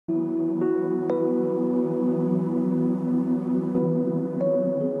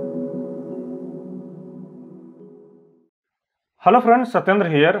Hello friends, Satyendra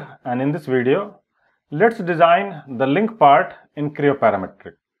here, and in this video, let's design the link part in Creo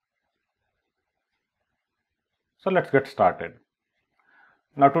Parametric. So let's get started.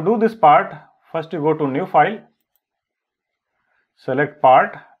 Now to do this part, first you go to New File, select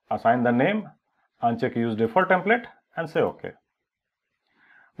Part, assign the name, uncheck Use Default Template and say OK.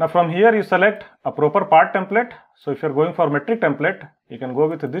 Now from here you select a proper part template. So if you are going for metric template, you can go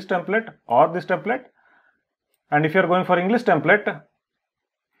with this template or this template. And if you are going for English template,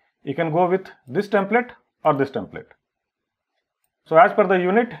 you can go with this template or this template. So as per the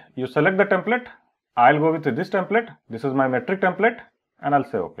unit, you select the template. I'll go with this template. This is my metric template and I'll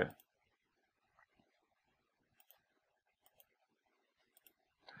say OK.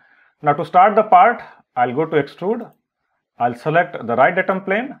 Now to start the part, I'll go to extrude. I'll select the right datum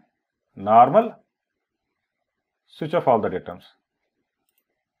plane, normal, switch off all the datums.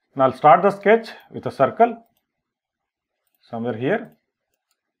 Now I'll start the sketch with a circle somewhere here.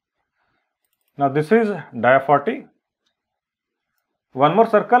 Now this is dia 40. One more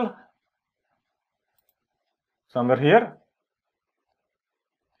circle somewhere here.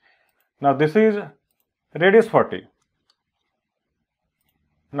 Now this is radius 40.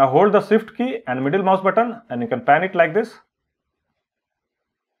 Now hold the shift key and middle mouse button and you can pan it like this.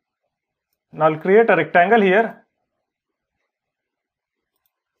 Now I'll create a rectangle here,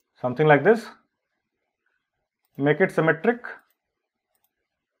 something like this. Make it symmetric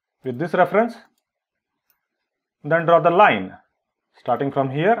with this reference. Then draw the line starting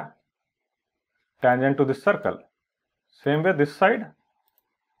from here, tangent to this circle. Same way this side.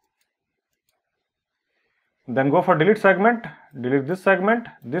 Then go for delete segment, delete this segment,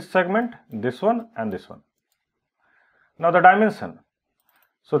 this one and this one. Now the dimension.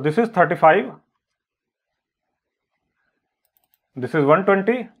 So this is 35, this is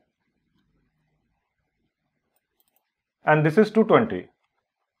 120 and this is 220.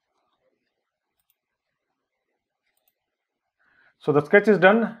 So the sketch is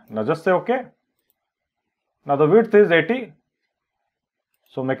done. Now just say OK. Now the width is 80.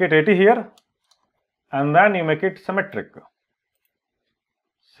 So make it 80 here and then you make it symmetric.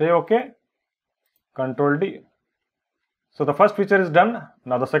 Say OK. Control D. So the first feature is done.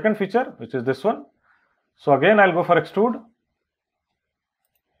 Now the second feature, which is this one. So again I'll go for extrude.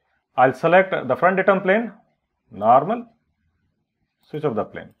 I'll select the front datum plane, normal, switch off the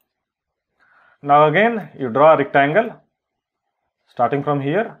plane. Now again you draw a rectangle starting from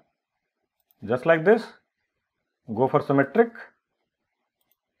here, just like this. Go for symmetric,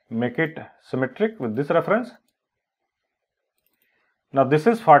 make it symmetric with this reference. Now this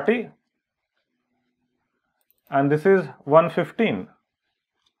is 40 and this is 115.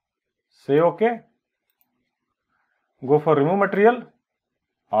 Say OK. Go for remove material,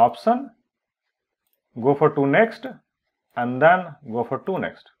 option, go for 2 next and then go for 2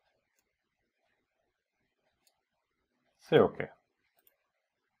 next. Say OK.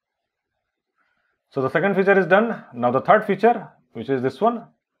 So the second feature is done. Now the third feature, which is this one.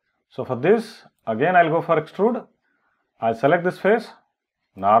 So for this, again I'll go for extrude. I'll select this face,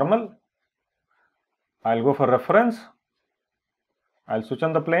 normal. I'll go for reference. I'll switch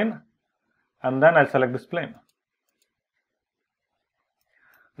on the plane and then I'll select this plane.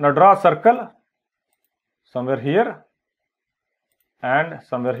 Now draw a circle somewhere here and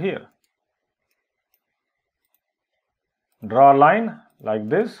somewhere here. Draw a line like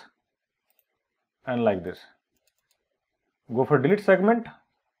this and like this. Go for delete segment,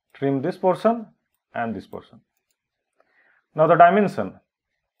 trim this portion and this portion. Now the dimension.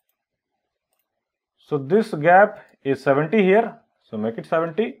 So this gap is 70 here, so make it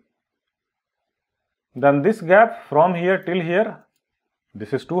 70. Then this gap from here till here,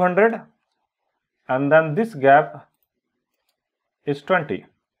 this is 200 and then this gap is 20.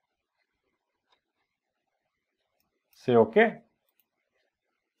 Say OK.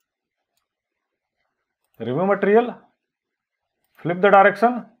 Remove material, flip the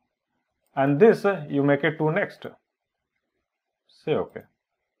direction and this you make it 2 next. Say OK.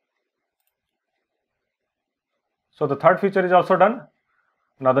 So the third feature is also done.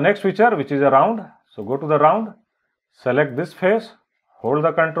 Now the next feature, which is a round. So go to the round, select this face, hold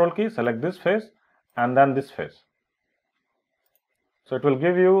the control key, select this face and then this face. So it will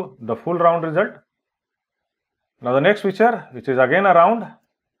give you the full round result. Now the next feature, which is again a round,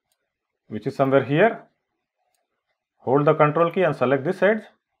 which is somewhere here. Hold the control key and select this edge.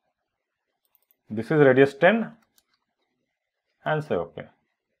 This is radius 10 and say OK.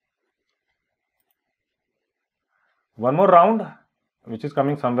 One more round, which is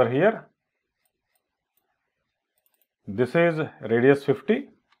coming somewhere here. This is radius 50.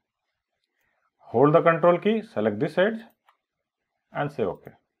 Hold the control key, select this edge. and say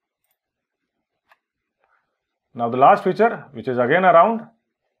OK. Now the last feature, which is again a round,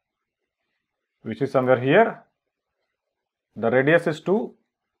 which is somewhere here. The radius is 2,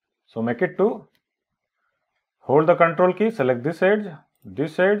 so make it 2. Hold the control key, select this edge,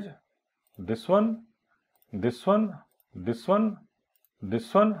 this edge, this one, this one, this one,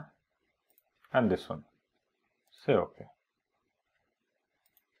 this one, and this one. Say OK.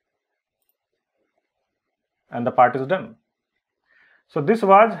 And the part is done. So this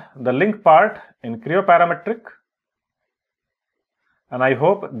was the link part in Creo Parametric, and I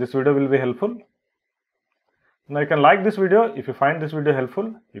hope this video will be helpful. Now you can like this video. If you find this video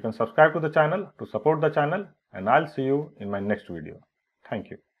helpful, you can subscribe to the channel to support the channel, and I'll see you in my next video. Thank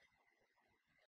you.